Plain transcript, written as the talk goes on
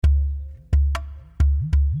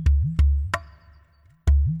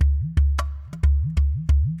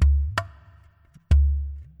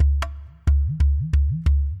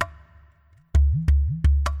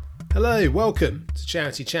Hello, welcome to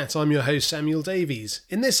Charity Chat. I'm your host Samuel Davies.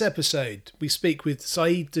 In this episode, we speak with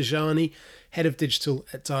Saeed Dajani, Head of Digital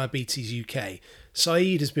at Diabetes UK.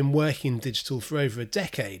 Saeed has been working in digital for over a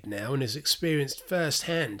decade now and has experienced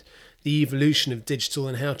firsthand the evolution of digital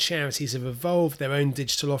and how charities have evolved their own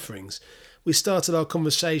digital offerings. We started our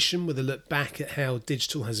conversation with a look back at how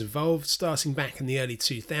digital has evolved, starting back in the early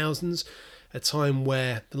 2000s, a time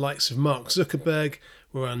where the likes of Mark Zuckerberg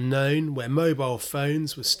were unknown, where mobile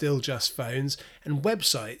phones were still just phones and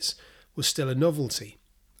websites were still a novelty.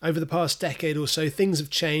 Over the past decade or so, things have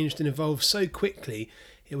changed and evolved so quickly,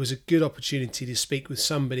 it was a good opportunity to speak with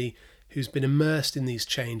somebody who's been immersed in these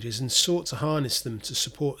changes and sought to harness them to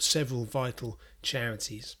support several vital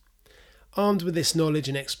charities. Armed with this knowledge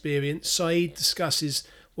and experience, Saeed discusses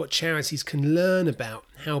what charities can learn about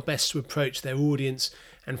how best to approach their audience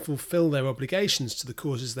and fulfil their obligations to the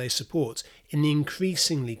causes they support in the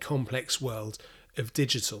increasingly complex world of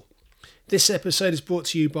digital. This episode is brought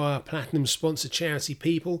to you by our platinum sponsor Charity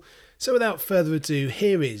People. So without further ado,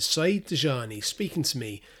 here is Saeed Dajani speaking to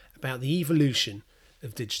me about the evolution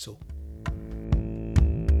of digital.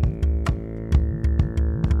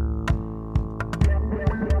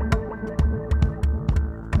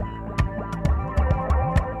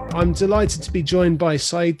 I'm delighted to be joined by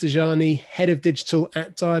Saeed Dajani, Head of Digital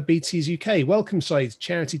at Diabetes UK. Welcome, Saeed, to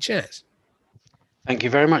Charity Chat. Thank you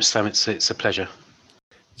very much, Sam. It's a pleasure.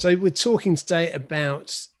 So we're talking today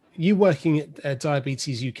about you working at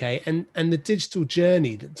Diabetes UK and the digital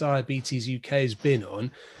journey that Diabetes UK has been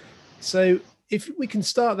on. So if we can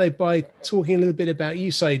start, though, by talking a little bit about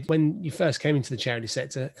you, Saeed, when you first came into the charity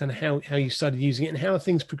sector, kind of how you started using it and how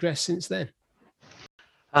things progressed since then.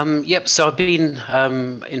 So I've been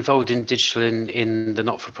involved in digital in the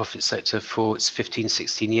not-for-profit sector for 15,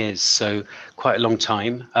 16 years, so quite a long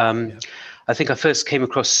time. I think I first came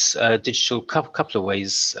across digital couple of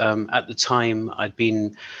ways. At the time, I'd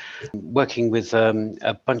been working with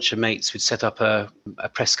a bunch of mates who'd set up a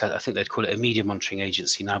press cut. I think they'd call it a media monitoring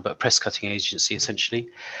agency now, but a press cutting agency essentially.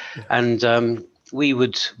 Yeah. And we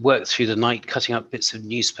would work through the night cutting up bits of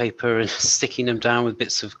newspaper and sticking them down with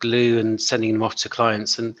bits of glue and sending them off to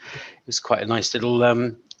clients. And it was quite a nice little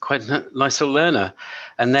learner.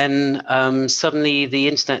 And then suddenly the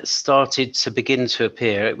internet started to begin to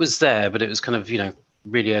appear. It was there, but it was kind of,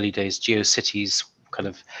 really early days, GeoCities, kind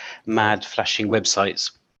of mad flashing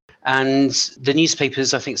websites. And the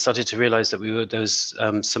newspapers, I think, started to realize that there was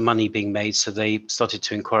some money being made. So they started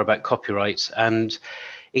to inquire about copyright. And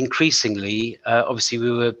increasingly, obviously,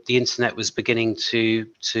 the internet was beginning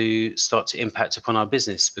to start to impact upon our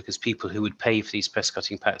business because people who would pay for these press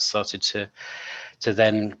cutting packs started to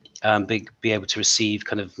then be able to receive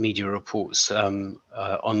kind of media reports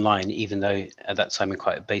online, even though at that time in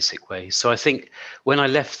quite a basic way. So I think when I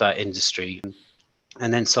left that industry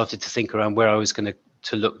and then started to think around where I was going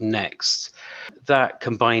to look next, that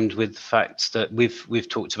combined with the fact that we've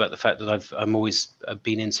talked about the fact that I'm always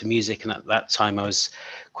been into music, and at that time I was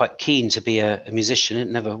quite keen to be a musician. It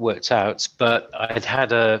never worked out, but I'd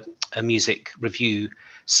had a music review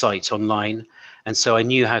site online, and so I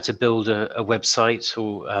knew how to build a website,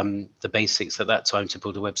 or the basics at that time to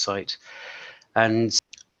build a website. And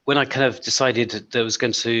when I kind of decided that I was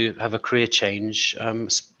going to have a career change,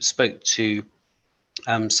 spoke to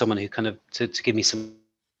someone who kind of to give me some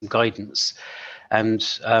guidance, and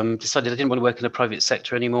decided I didn't want to work in the private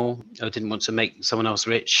sector anymore. I didn't want to make someone else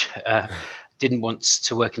rich. Didn't want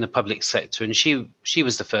to work in the public sector. And she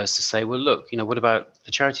was the first to say, well, look, what about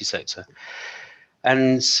the charity sector?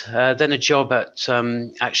 And then a job at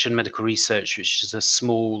Action Medical Research, which is a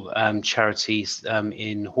small charity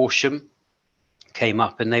in Horsham, came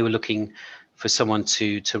up, and they were looking for someone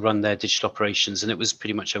to run their digital operations, and it was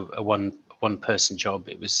pretty much a one person job.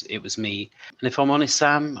 It was me. And if I'm honest,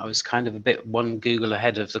 Sam, I was kind of a bit one Google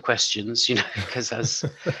ahead of the questions, because as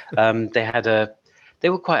they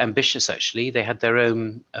were quite ambitious, actually. They had their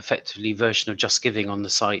own effectively version of Just Giving on the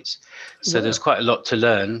site. So there's quite a lot to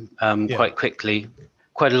learn quite quickly,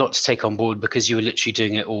 quite a lot to take on board, because you were literally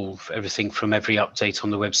doing it all, everything from every update on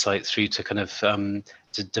the website through to kind of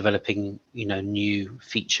to developing, new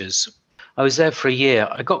features. I was there for a year.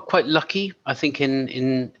 I got quite lucky. I think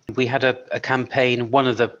we had a campaign. One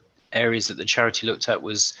of the areas that the charity looked at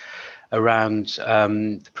was around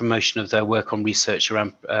the promotion of their work on research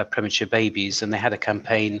around premature babies. And they had a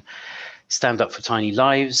campaign, Stand Up for Tiny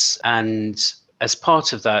Lives. And as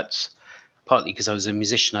part of that, partly because I was a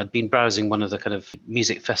musician, I'd been browsing one of the kind of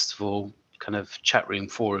music festival kind of chat room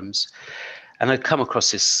forums. And I'd come across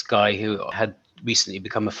this guy who had recently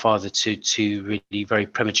become a father to two really very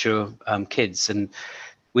premature kids, and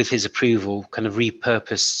with his approval kind of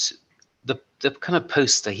repurposed the kind of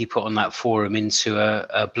post that he put on that forum into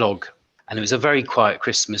a blog, and it was a very quiet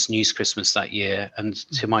news Christmas that year. And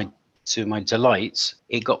to my delight,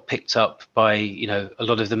 it got picked up by a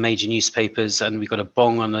lot of the major newspapers, and we got a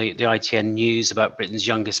bong on the ITN News about Britain's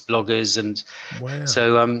youngest bloggers. And wow.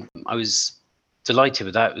 So I was delighted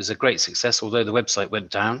with that. It was a great success, although the website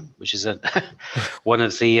went down, which is one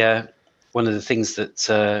of the things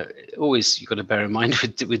that always you've got to bear in mind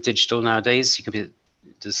with digital nowadays.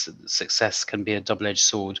 The success can be a double-edged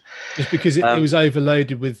sword. Just because it was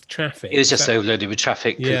overloaded with traffic. It was just overloaded with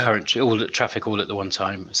traffic, concurrent, all at the one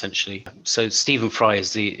time, essentially. So Stephen Fry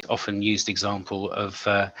is the often used example of,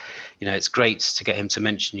 it's great to get him to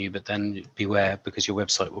mention you, but then beware, because your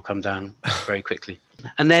website will come down very quickly.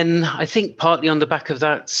 And then I think partly on the back of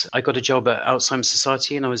that, I got a job at Alzheimer's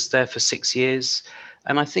Society, and I was there for 6 years.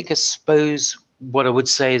 And I suppose what I would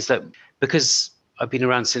say is that because I've been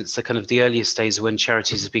around since the earliest days when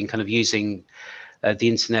charities have been kind of using the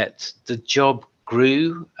internet, the job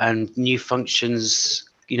grew and new functions,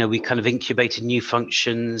 we kind of incubated new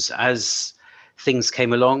functions as things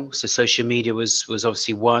came along. So social media was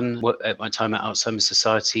obviously one at my time at Alzheimer's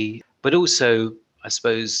Society, but also I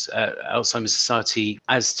suppose Alzheimer's Society,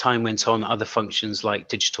 as time went on, other functions like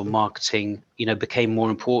digital marketing, became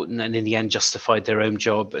more important and in the end justified their own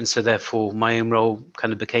job. And so therefore my own role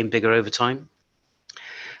kind of became bigger over time.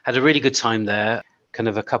 Had a really good time there. Kind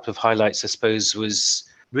of a couple of highlights, I suppose, was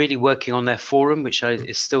really working on their forum, which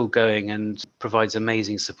is still going and provides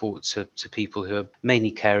amazing support to people who are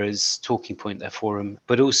mainly carers, Talking Point, their forum,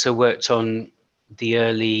 but also worked on the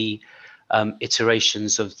early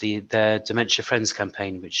iterations of their Dementia Friends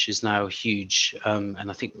campaign, which is now huge. And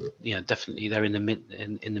I think, definitely they're in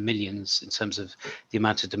the millions in terms of the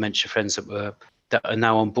amount of Dementia Friends that are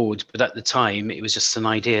now on board. But at the time, it was just an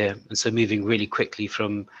idea. And so moving really quickly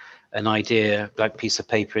from an idea, blank piece of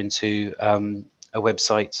paper, into a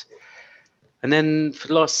website. And then for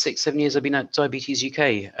the last 6-7 years, I've been at Diabetes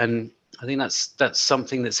UK. And I think that's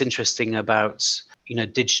something that's interesting about,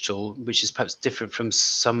 digital, which is perhaps different from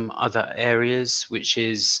some other areas, which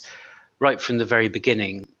is right from the very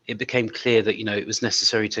beginning, it became clear that, it was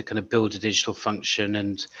necessary to kind of build a digital function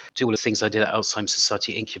and do all the things I did at Alzheimer's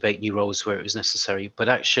Society, incubate new roles where it was necessary. But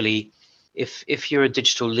actually, if you're a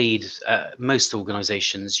digital lead at most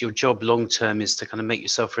organizations, your job long term is to kind of make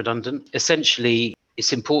yourself redundant. Essentially,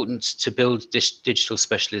 it's important to build digital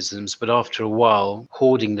specialisms, but after a while,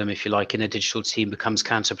 hoarding them, if you like, in a digital team becomes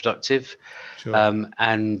counterproductive. Sure.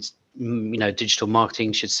 And digital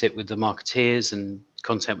marketing should sit with the marketeers, and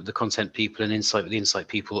content with the content people, and insight with the insight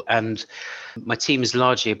people. And my team is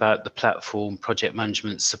largely about the platform, project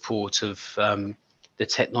management, support of the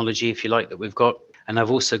technology, if you like, that we've got. And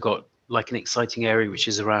I've also got an exciting area, which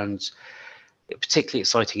is around, particularly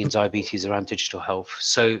exciting in diabetes, around digital health.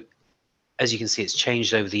 So as you can see, it's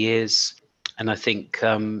changed over the years. And I think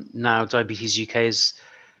now Diabetes UK is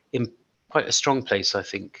in quite a strong place, I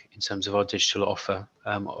think, in terms of our digital offer,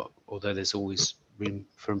 although there's always room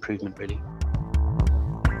for improvement, really.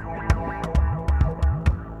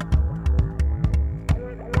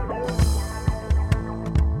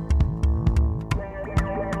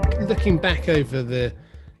 Looking back over the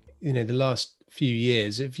last few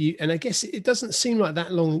years, and I guess it doesn't seem like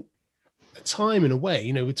that long a time in a way,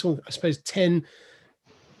 we're talking, I suppose, 10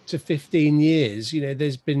 to 15 years,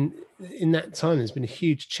 there's been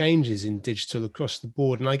huge changes in digital across the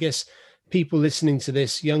board. And I guess people listening to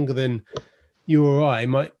this younger than you or I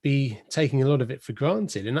might be taking a lot of it for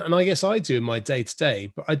granted. And I guess I do in my day to day,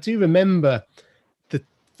 but I do remember the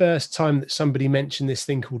first time that somebody mentioned this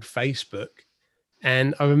thing called Facebook.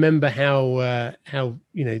 And I remember how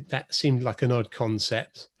that seemed like an odd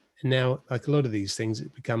concept. And now, like a lot of these things,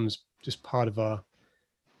 it becomes just part of our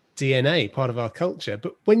DNA, part of our culture.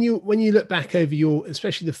 But when you look back over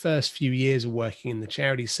especially the first few years of working in the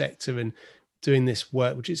charity sector and doing this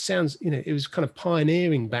work, which it sounds, it was kind of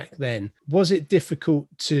pioneering back then, was it difficult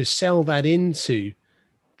to sell that into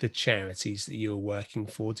the charities that you were working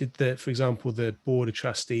for? For example, the board of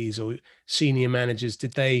trustees or senior managers,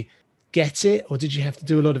 did they get it, or did you have to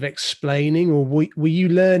do a lot of explaining, or were you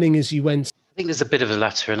learning as you went? I think there's a bit of the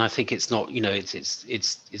latter, and I think it's not,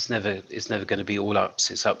 it's never going to be all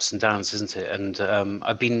ups. It's ups and downs, isn't it? And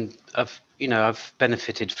I've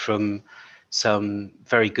benefited from some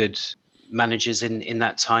very good managers in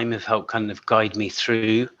that time who've helped kind of guide me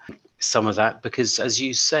through some of that, because as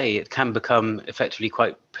you say, it can become effectively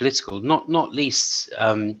quite political, not least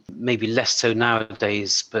maybe less so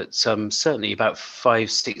nowadays, but certainly about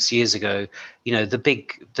 5-6 years ago, the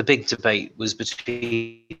big debate was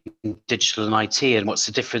between digital and IT and what's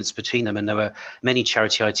the difference between them. And there were many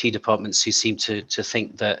charity IT departments who seemed to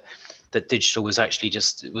think that that digital was actually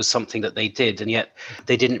just, it was something that they did, and yet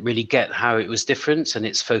they didn't really get how it was different, and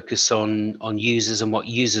its focus on users and what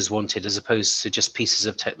users wanted as opposed to just pieces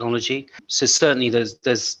of technology. So certainly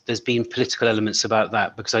there's been political elements about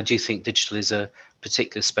that, because I do think digital is a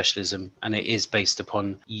particular specialism, and it is based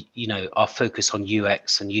upon our focus on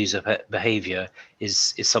UX and user behavior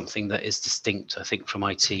is something that is distinct, I think, from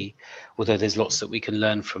IT, although there's lots that we can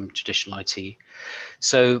learn from traditional IT.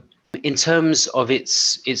 So in terms of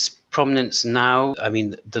its prominence now, I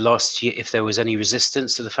mean, the last year, if there was any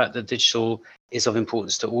resistance to the fact that digital is of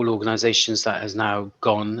importance to all organizations, that has now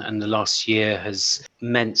gone, and the last year has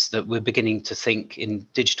meant that we're beginning to think in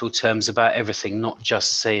digital terms about everything, not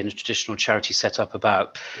just, say, in a traditional charity setup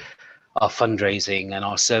about our fundraising and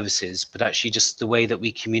our services, but actually just the way that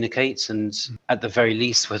we communicate, and at the very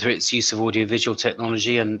least, whether it's use of audiovisual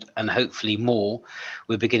technology and hopefully more,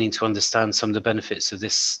 we're beginning to understand some of the benefits of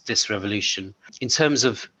this revolution. In terms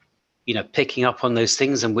of picking up on those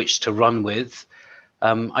things and which to run with,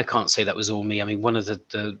 I can't say that was all me. I mean, one of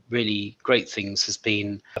the really great things has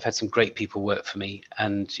been I've had some great people work for me,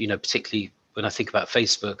 and particularly when I think about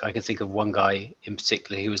Facebook, I can think of one guy in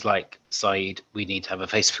particular who was like, Saeed, we need to have a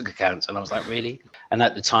Facebook account. And I was like, really? And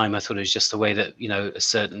at the time, I thought it was just the way that, a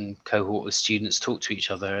certain cohort of students talk to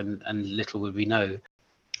each other, and little would we know.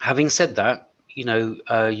 Having said that,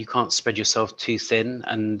 you can't spread yourself too thin,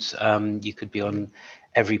 and you could be on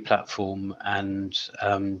every platform and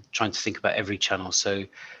trying to think about every channel. So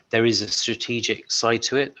there is a strategic side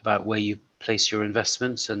to it about where you place your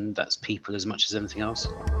investments, and that's people as much as anything else.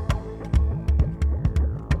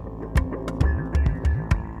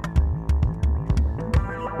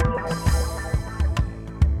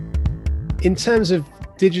 In terms of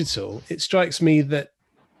digital, it strikes me that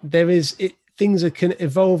things are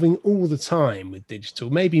evolving all the time with digital,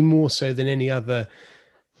 maybe more so than any other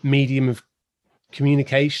medium of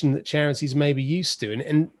communication that charities may be used to.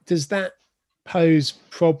 And does that pose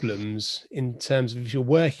problems in terms of if you're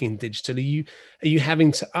working digital? Are you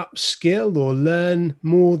having to upskill or learn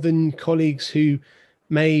more than colleagues who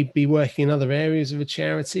may be working in other areas of a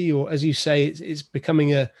charity? Or, as you say, it's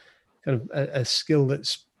becoming a kind of a skill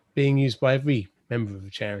that's being used by every member of a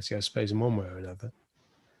charity, I suppose, in one way or another?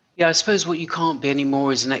 Yeah, I suppose what you can't be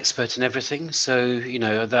anymore is an expert in everything. So,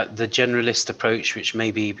 that the generalist approach, which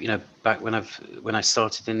maybe, back when I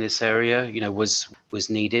started in this area, was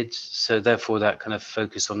needed. So therefore that kind of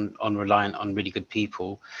focus on reliant on really good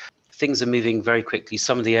people. Things are moving very quickly.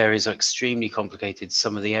 Some of the areas are extremely complicated.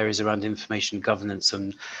 Some of the areas around information governance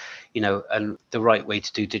and and the right way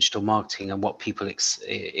to do digital marketing and what people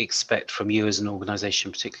expect from you as an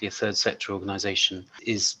organization, particularly a third sector organization,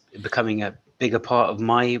 is becoming a bigger part of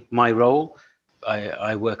my role.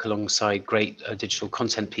 I work alongside great digital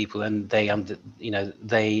content people, and they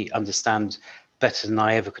understand better than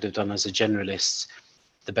I ever could have done as a generalist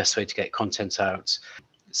the best way to get content out.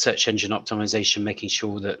 Search engine optimization, making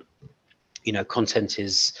sure that content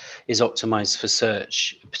is optimized for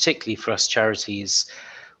search, particularly for us charities,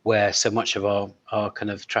 where so much of our kind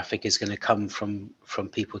of traffic is going to come from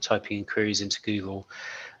people typing in queries into Google.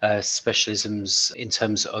 Specialisms in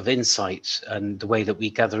terms of insight and the way that we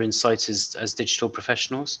gather insights as digital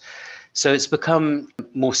professionals. So it's become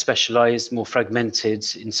more specialized, more fragmented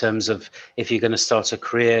in terms of if you're going to start a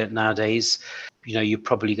career nowadays, you're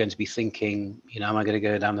probably going to be thinking, am I going to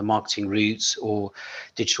go down the marketing route or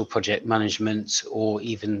digital project management or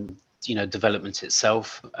even development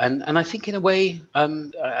itself. And I think in a way,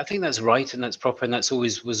 I think that's right and that's proper and that's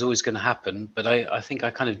was always going to happen. But I think I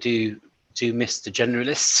kind of do miss the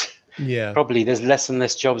generalists. Yeah. Probably there's less and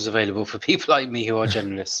less jobs available for people like me who are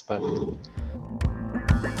generalists, but.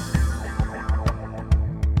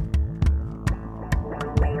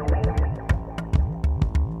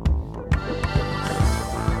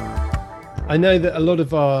 I know that a lot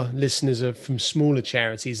of our listeners are from smaller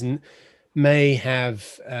charities and may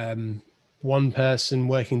have one person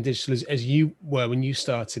working digital as you were when you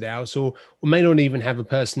started out, or may not even have a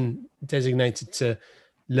person designated to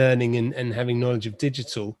learning and having knowledge of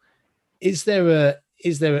digital. Is there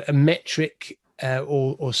a metric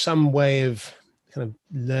or some way of kind of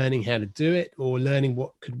learning how to do it or learning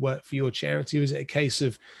what could work for your charity? Or is it a case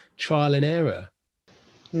of trial and error?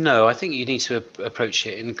 No, I think you need to approach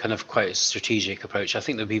it in kind of quite a strategic approach. I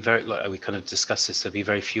think there'll be like we kind of discussed this, there'll be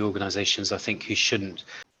very few organizations, I think, who shouldn't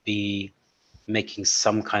be making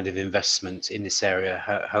some kind of investment in this area,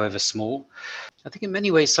 however small. I think in many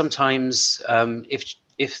ways, sometimes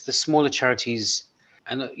if the smaller charities,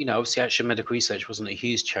 and obviously Action Medical Research wasn't a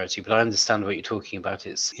huge charity, but I understand what you're talking about.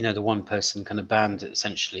 It's the one person kind of band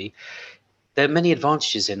essentially. there are many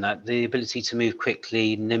advantages in that. The ability to move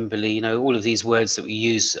quickly, nimbly, all of these words that we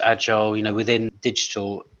use, agile, within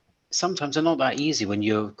digital, sometimes are not that easy when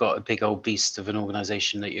you've got a big old beast of an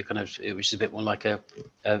organization that you're which is a bit more like a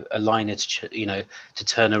liner to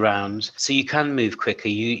turn around. So you can move quicker,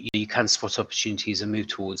 you can spot opportunities and move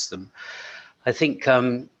towards them. I think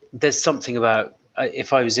there's something about,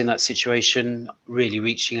 if I was in that situation, really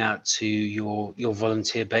reaching out to your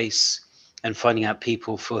volunteer base and finding out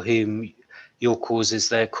people for whom your cause is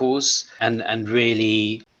their cause, and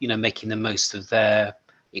really making the most of their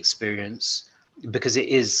experience, because it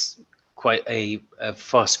is quite a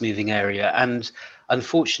fast moving area, and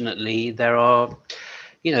unfortunately there are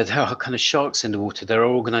kind of sharks in the water. There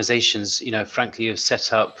are organizations frankly have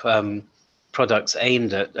set up products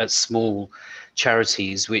aimed at small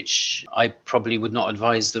charities, which I probably would not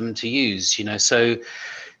advise them to use.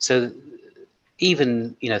 So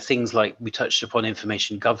even things like we touched upon,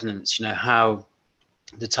 information governance, how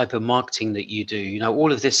the type of marketing that you do,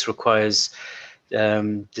 all of this requires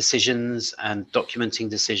decisions and documenting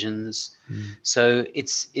decisions. So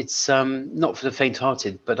it's not for the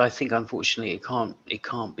faint-hearted, but I think unfortunately it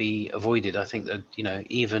can't be avoided. I think that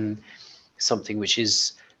even something which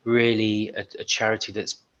is really a charity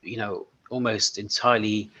that's almost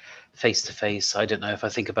entirely face to face. I don't know, if I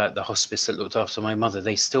think about the hospice that looked after my mother,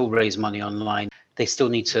 they still raise money online. They still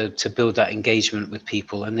need to build that engagement with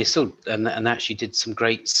people, and they still and actually did some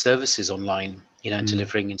great services online,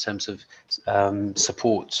 delivering in terms of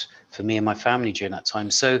support for me and my family during that time.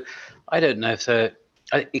 So I don't know if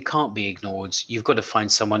it can't be ignored. You've got to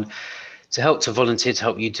find someone to volunteer to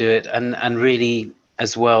help you do it, and really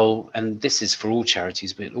as well, and this is for all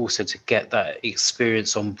charities, but also to get that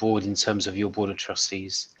experience on board in terms of your board of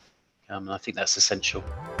trustees. I think that's essential.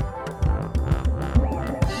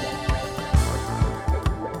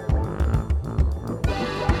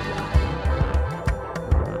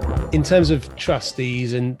 In terms of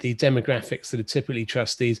trustees and the demographics that are typically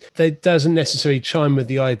trustees, that doesn't necessarily chime with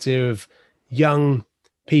the idea of young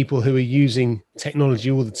people who are using technology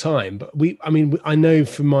all the time. But I know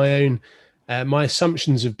from my own, my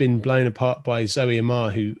assumptions have been blown apart by Zoe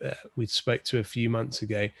Amar, who we spoke to a few months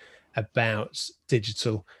ago about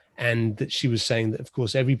digital, and that she was saying that, of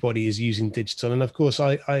course, everybody is using digital. And of course,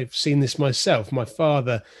 I've seen this myself. My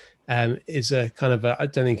father is a kind of I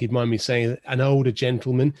don't think he'd mind me saying, an older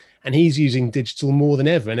gentleman, and he's using digital more than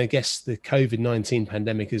ever. And I guess the COVID-19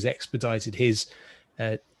 pandemic has expedited his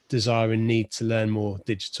desire and need to learn more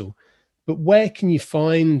digital. But where can you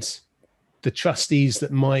find the trustees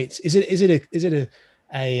that might? Is it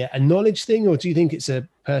a knowledge thing, or do you think it's a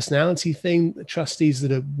personality thing? The trustees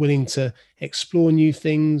that are willing to explore new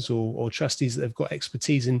things, or trustees that have got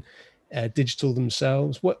expertise in digital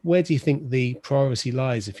themselves? Where do you think the priority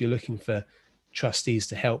lies if you're looking for trustees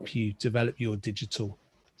to help you develop your digital?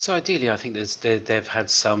 So ideally, I think they've had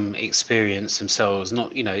some experience themselves.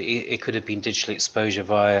 Not, it could have been digital exposure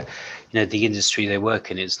via, the industry they work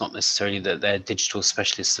in. It's not necessarily that they're digital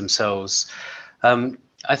specialists themselves.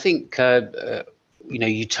 I think,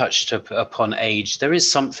 you touched upon age. There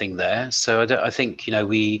is something there. So I think,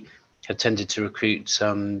 we have tended to recruit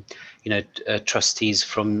trustees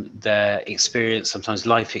from their experience, sometimes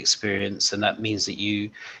life experience, and that means that you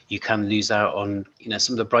can lose out on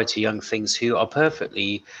some of the brighter young things who are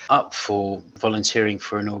perfectly up for volunteering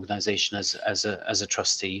for an organisation as a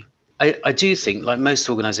trustee. I do think, like most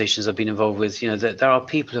organisations I've been involved with, that there are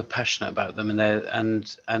people who are passionate about them,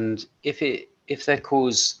 and if their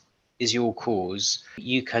cause is your cause,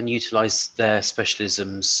 you can utilise their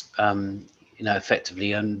specialisms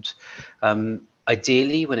effectively. And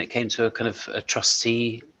ideally, when it came to a kind of a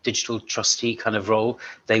digital trustee kind of role,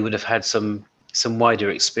 they would have had some wider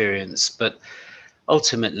experience. But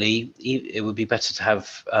ultimately, it would be better to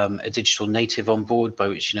have a digital native on board, by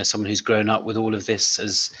which someone who's grown up with all of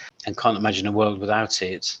this and can't imagine a world without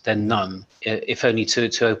it, than none. If only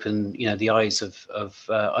to open the eyes of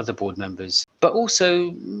other board members, but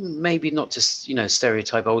also maybe not just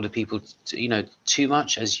stereotype older people too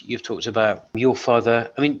much, as you've talked about your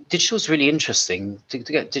father. I mean, digital is really interesting to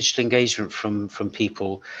get digital engagement from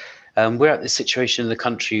people. We're at this situation in the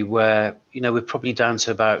country where we're probably down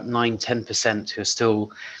to about 9-10% who are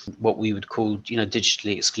still what we would call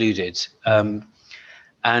digitally excluded,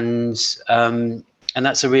 and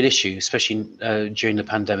that's a real issue, especially during the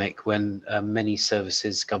pandemic, when many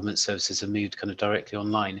government services have moved kind of directly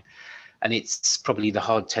online, and it's probably the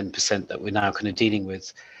hard 10% that we're now kind of dealing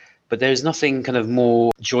with. But there's nothing kind of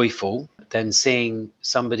more joyful than seeing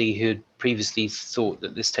somebody who'd previously thought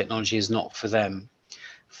that this technology is not for them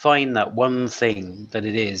find that one thing that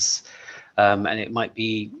it is, and it might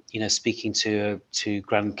be, speaking to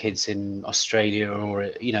grandkids in Australia, or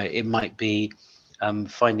it might be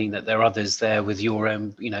finding that there are others there with your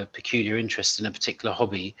own, peculiar interest in a particular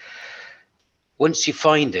hobby. Once you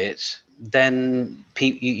find it, then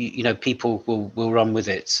people will run with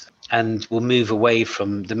it and will move away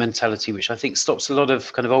from the mentality, which I think stops a lot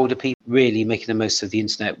of kind of older people really making the most of the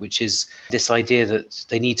internet, which is this idea that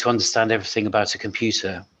they need to understand everything about a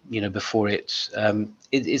computer, before it's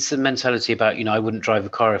the mentality about, I wouldn't drive a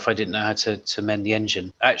car if I didn't know how to mend the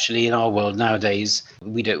engine. Actually, in our world nowadays,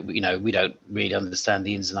 we don't really understand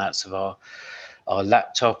the ins and outs of our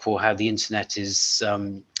laptop, or how the internet is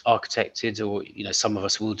architected, or some of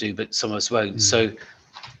us will do, but some of us won't. So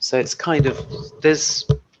it's kind of,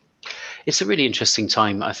 it's a really interesting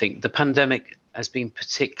time. I think the pandemic has been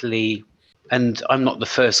particularly, and I'm not the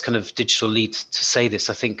first kind of digital lead to say this.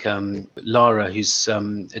 I think Lara, who's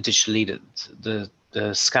a digital lead at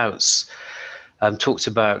the Scouts, talked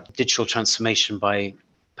about digital transformation by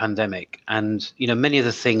pandemic, and many of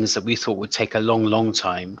the things that we thought would take a long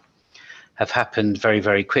time have happened very,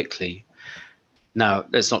 very quickly. Now,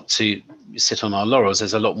 that's not to sit on our laurels.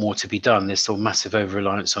 There's a lot more to be done. There's still massive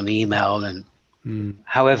over-reliance on email. And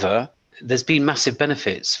however, there's been massive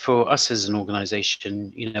benefits for us as an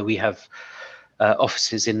organization. We have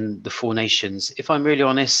offices in the 4 nations. If I'm really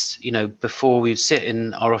honest, before we'd sit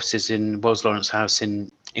in our offices in Wells Lawrence House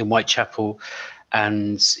in Whitechapel,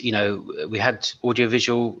 and we had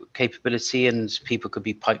audiovisual capability, and people could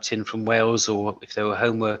be piped in from Wales, or if they were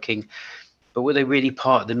home working. But were they really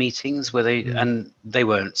part of the meetings? Were they? And they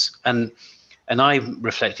weren't. And I'm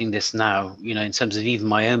reflecting this now, in terms of even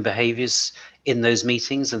my own behaviours in those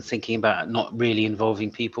meetings, and thinking about not really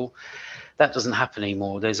involving people. That doesn't happen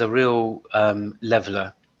anymore. There's a real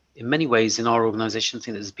leveler. In many ways, in our organisation, I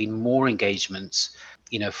think there's been more engagement,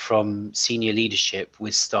 from senior leadership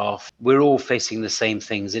with staff. We're all facing the same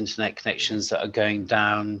things: internet connections that are going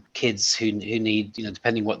down, kids who need,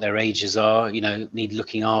 depending what their ages are, need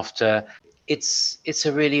looking after. It's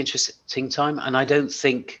a really interesting time, and I don't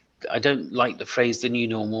like the phrase the new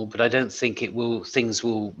normal, but I don't think things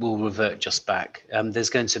will revert just back. There's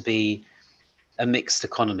going to be a mixed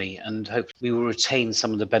economy, and hopefully we will retain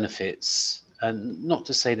some of the benefits. And not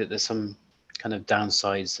to say that there's some kind of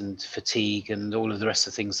downsides and fatigue and all of the rest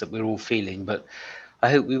of things that we're all feeling, but I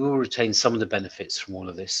hope we will retain some of the benefits from all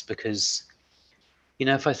of this, because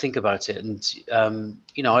if I think about it, and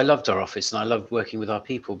I loved our office and I loved working with our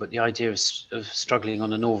people, but the idea of struggling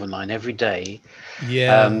on a Northern Line every day,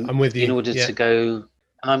 I'm with you, in order to go,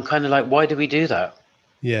 and I'm kind of like, why do we do that?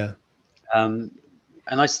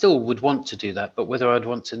 And I still would want to do that, but whether I'd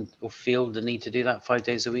want to or feel the need to do that 5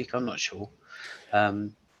 days a week, I'm not sure.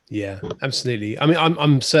 Yeah, absolutely. I mean,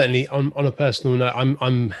 I'm certainly on a personal note,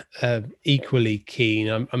 I'm equally keen.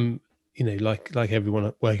 I'm like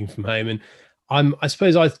everyone, working from home, and I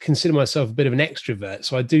suppose I consider myself a bit of an extrovert,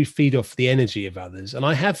 so I do feed off the energy of others. And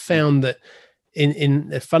I have found that in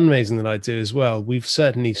the fundraising that I do as well, we've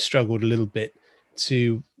certainly struggled a little bit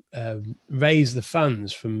to raise the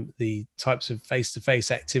funds from the types of face-to-face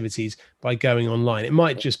activities by going online. It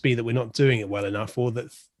might just be that we're not doing it well enough, or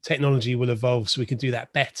that technology will evolve so we can do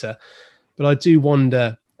that better. But I do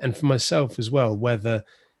wonder, and for myself as well, whether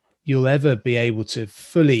you'll ever be able to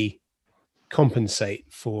fully compensate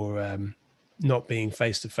for not being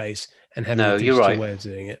face to face and having a digital way of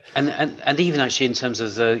doing it. And even actually in terms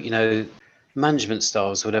of the management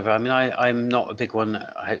styles, or whatever. I mean, I'm not a big one.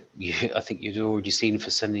 I think you'd already seen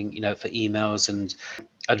for sending, for emails, and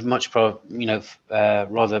I'd much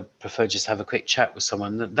rather prefer just have a quick chat with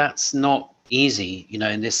someone. That's not easy,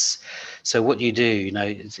 in this. So what you do,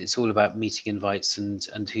 it's all about meeting invites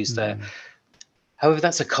and who's there. However,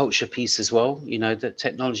 that's a culture piece as well. That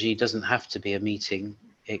technology doesn't have to be a meeting.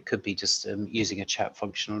 It could be just using a chat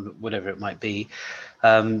function or whatever it might be.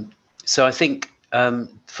 So I think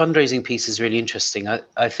fundraising piece is really interesting.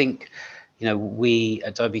 I think, we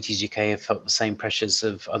at Diabetes UK have felt the same pressures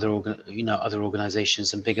of other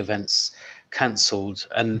organisations and big events cancelled.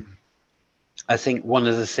 And I think one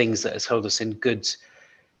of the things that has held us in good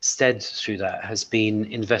stead through that has been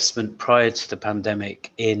investment prior to the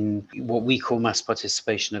pandemic in what we call mass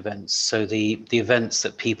participation events. So the events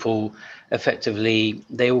that people effectively,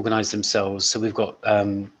 they organise themselves. So we've got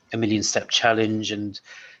a Million Step Challenge and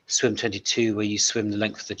Swim 22, where you swim the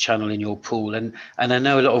length of the channel in your pool. And I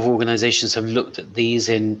know a lot of organisations have looked at these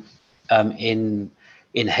in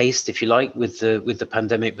haste, if you like, with the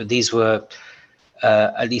pandemic. But these were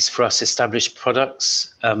at least for us, established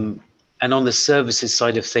products. And on the services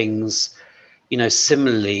side of things,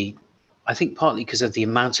 similarly, I think partly because of the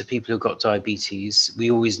amount of people who got diabetes, we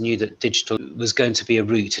always knew that digital was going to be a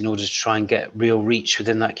route in order to try and get real reach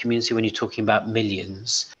within that community when you're talking about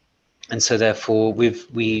millions. And so therefore we've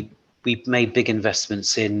made big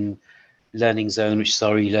investments in Learning Zone, which is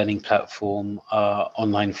our e-learning platform, our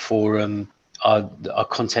online forum, our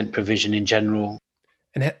content provision in general.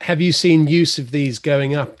 And have you seen use of these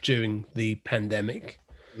going up during the pandemic?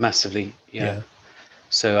 Massively, yeah.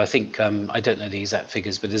 So I think I don't know the exact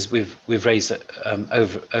figures, but we've raised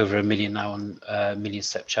over 1 million now on Million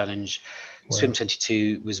Step Challenge. Wow. Swim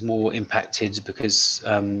 22 was more impacted because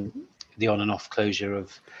the on and off closure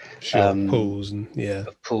of pools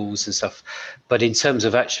and stuff. But in terms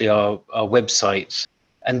of actually our website,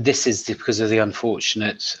 and this is because of the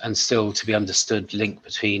unfortunate and still to be understood link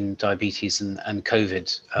between diabetes and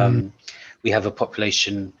COVID. We have a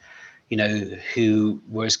population, who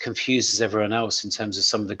were as confused as everyone else in terms of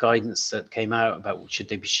some of the guidance that came out about should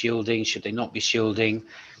they be shielding, should they not be shielding.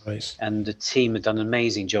 Right. And the team had done an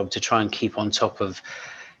amazing job to try and keep on top of,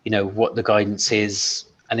 what the guidance is.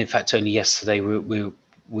 And in fact, only yesterday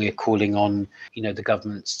we're calling on, the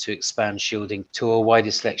governments to expand shielding to a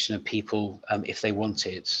wider selection of people if they want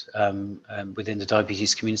it within the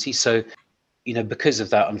diabetes community. So, because of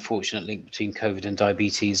that unfortunate link between COVID and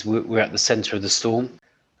diabetes, we're at the centre of the storm.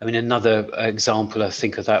 I mean, another example I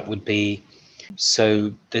think of that would be,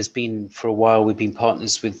 so there's been, for a while, we've been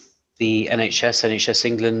partners with the NHS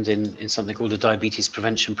England in something called a diabetes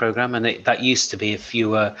prevention programme. And that used to be, if you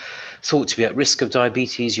were thought to be at risk of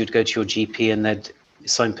diabetes, you'd go to your GP and they'd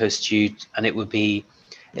signpost you, and it would be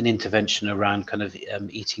an intervention around kind of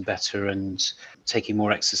eating better and taking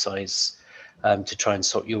more exercise to try and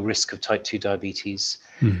stop your risk of type 2 diabetes.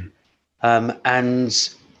 And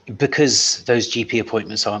because those GP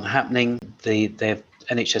appointments aren't happening, the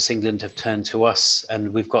NHS England have turned to us,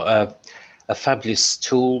 and we've got a fabulous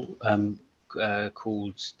tool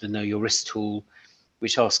called the Know Your Risk tool,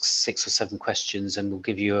 which asks 6 or 7 questions and will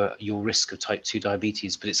give you your risk of type 2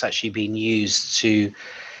 diabetes. But it's actually being used to,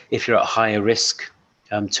 if you're at higher risk,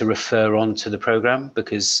 to refer on to the programme,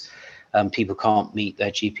 because people can't meet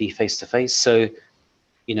their GP face to face. So,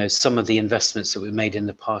 some of the investments that we've made in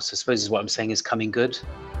the past, I suppose, is what I'm saying, is coming good.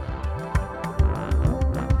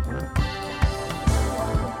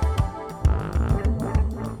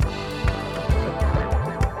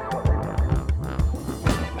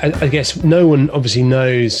 I guess no one obviously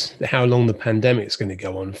knows how long the pandemic is going to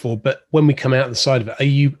go on for, but when we come out the side of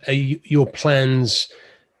it, are your plans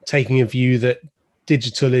taking a view that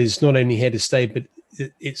digital is not only here to stay, but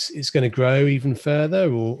it's going to grow even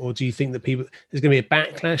further, or do you think that there's going to be a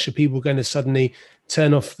backlash? Are people going to suddenly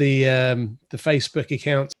turn off the Facebook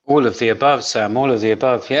account? All of the above, Sam. All of the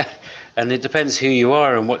above, yeah. And it depends who you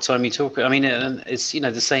are and what time you talk. I mean, it's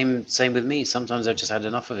the same with me. Sometimes I've just had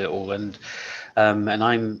enough of it all, and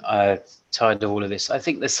I'm tired of all of this. I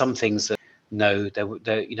think there's some things that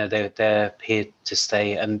they're here to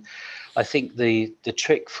stay, and I think the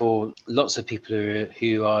trick for lots of people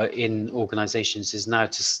who are in organisations is now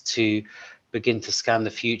to begin to scan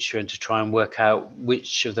the future and to try and work out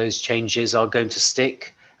which of those changes are going to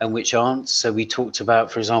stick and which aren't. So we talked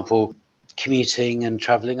about, for example, commuting and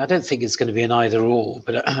travelling. I don't think it's going to be an either or,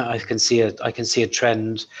 but I can see a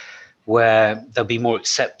trend where there'll be more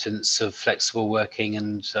acceptance of flexible working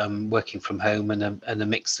and working from home, and a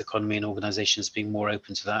mixed economy, and organisations being more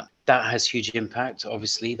open to that. That has huge impact.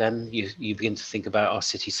 Obviously, then you begin to think about our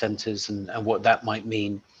city centres and what that might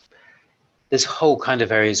mean. There's whole kind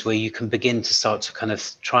of areas where you can begin to start to kind of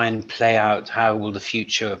try and play out how will the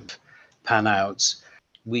future pan out.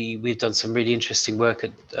 We've done some really interesting work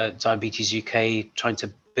at Diabetes UK, trying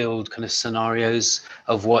to build kind of scenarios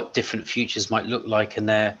of what different futures might look like in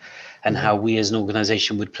there, and how we as an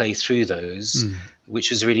organisation would play through those, which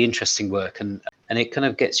was really interesting work. And it kind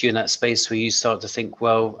of gets you in that space where you start to think,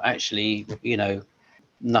 well, actually,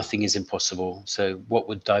 nothing is impossible. So what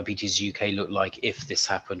would Diabetes UK look like if this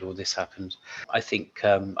happened or this happened? I think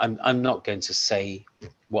I'm not going to say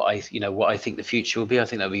what I think the future will be. I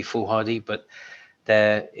think that would be foolhardy, but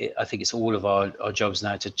I think it's all of our jobs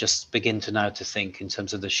now to just begin to think in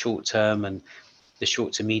terms of the short term and the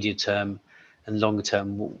short to medium term and longer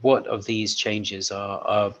term. What of these changes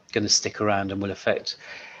are going to stick around and will affect,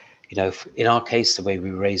 in our case, the way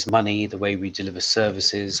we raise money, the way we deliver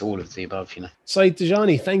services, all of the above. Saeed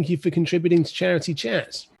Dajani, thank you for contributing to Charity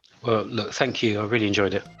Chats. Well, look, thank you. I really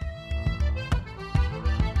enjoyed it.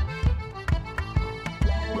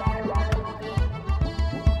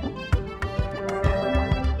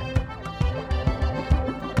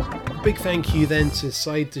 Big thank you then to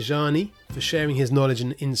Saeed Dajani for sharing his knowledge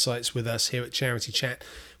and insights with us here at Charity Chat.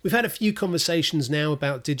 We've had a few conversations now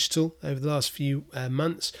about digital over the last few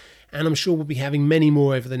months, and I'm sure we'll be having many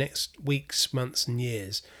more over the next weeks, months and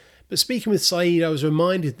years. But speaking with Saeed, I was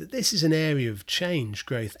reminded that this is an area of change,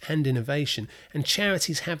 growth and innovation, and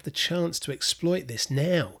charities have the chance to exploit this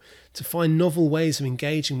now, to find novel ways of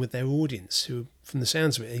engaging with their audience, who, from the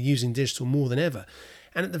sounds of it, are using digital more than ever.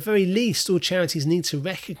 And at the very least, all charities need to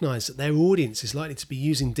recognise that their audience is likely to be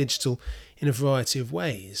using digital in a variety of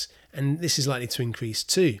ways, and this is likely to increase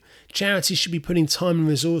too. Charities should be putting time and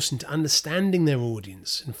resource into understanding their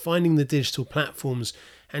audience and finding the digital platforms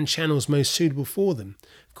and channels most suitable for them.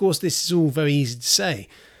 Of course, this is all very easy to say,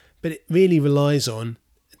 but it really relies on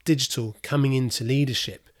digital coming into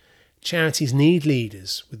leadership. Charities need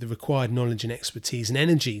leaders with the required knowledge and expertise and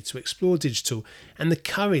energy to explore digital and the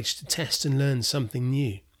courage to test and learn something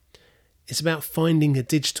new. It's about finding a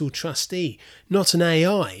digital trustee, not an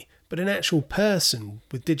AI, but an actual person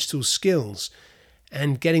with digital skills,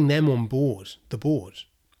 and getting them on board the board.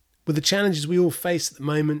 With the challenges we all face at the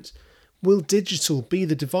moment, will digital be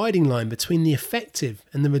the dividing line between the effective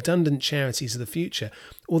and the redundant charities of the future,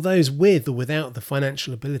 or those with or without the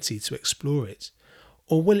financial ability to explore it?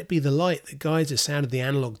 Or will it be the light that guides us out of the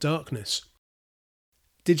analogue darkness?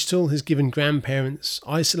 Digital has given grandparents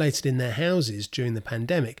isolated in their houses during the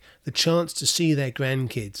pandemic the chance to see their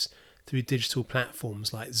grandkids through digital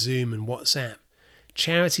platforms like Zoom and WhatsApp.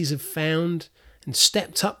 Charities have found and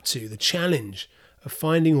stepped up to the challenge of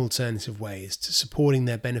finding alternative ways to supporting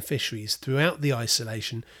their beneficiaries throughout the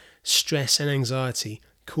isolation, stress and anxiety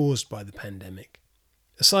caused by the pandemic.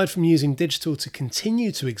 Aside from using digital to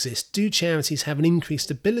continue to exist, do charities have an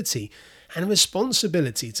increased ability and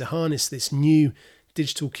responsibility to harness this new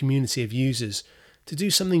digital community of users to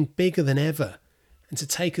do something bigger than ever and to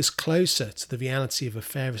take us closer to the reality of a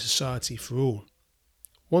fairer society for all?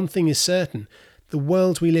 One thing is certain, the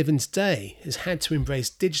world we live in today has had to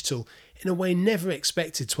embrace digital in a way never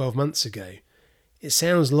expected 12 months ago. It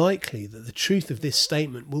sounds likely that the truth of this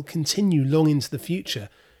statement will continue long into the future,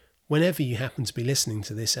 whenever you happen to be listening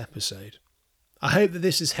to this episode. I hope that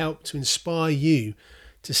this has helped to inspire you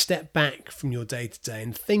to step back from your day-to-day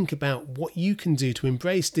and think about what you can do to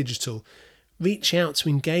embrace digital, reach out to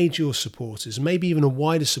engage your supporters, maybe even a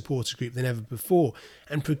wider supporter group than ever before,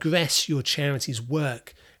 and progress your charity's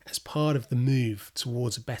work as part of the move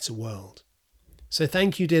towards a better world. So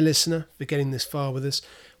thank you, dear listener, for getting this far with us.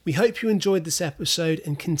 We hope you enjoyed this episode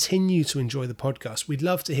and continue to enjoy the podcast. We'd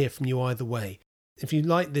love to hear from you either way. If you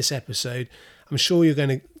like this episode, I'm sure you're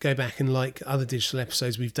going to go back and like other digital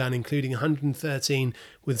episodes we've done, including 113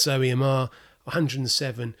 with Zoe Amar,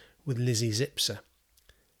 107 with Lizzie Zipser.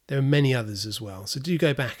 There are many others as well, so do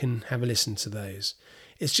go back and have a listen to those.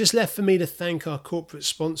 It's just left for me to thank our corporate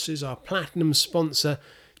sponsors, our platinum sponsor,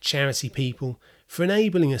 Charity People, for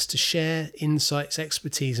enabling us to share insights,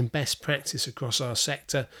 expertise and best practice across our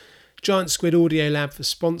sector, Giant Squid Audio Lab for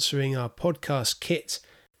sponsoring our podcast kit,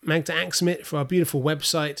 Magda Axmit for our beautiful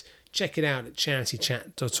website, check it out at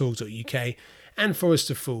charitychat.org.uk, and Forest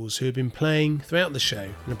of Fools, who have been playing throughout the show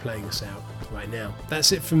and are playing us out right now.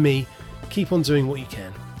 That's it from me. Keep on doing what you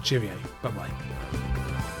can. Cheerio. Bye-bye.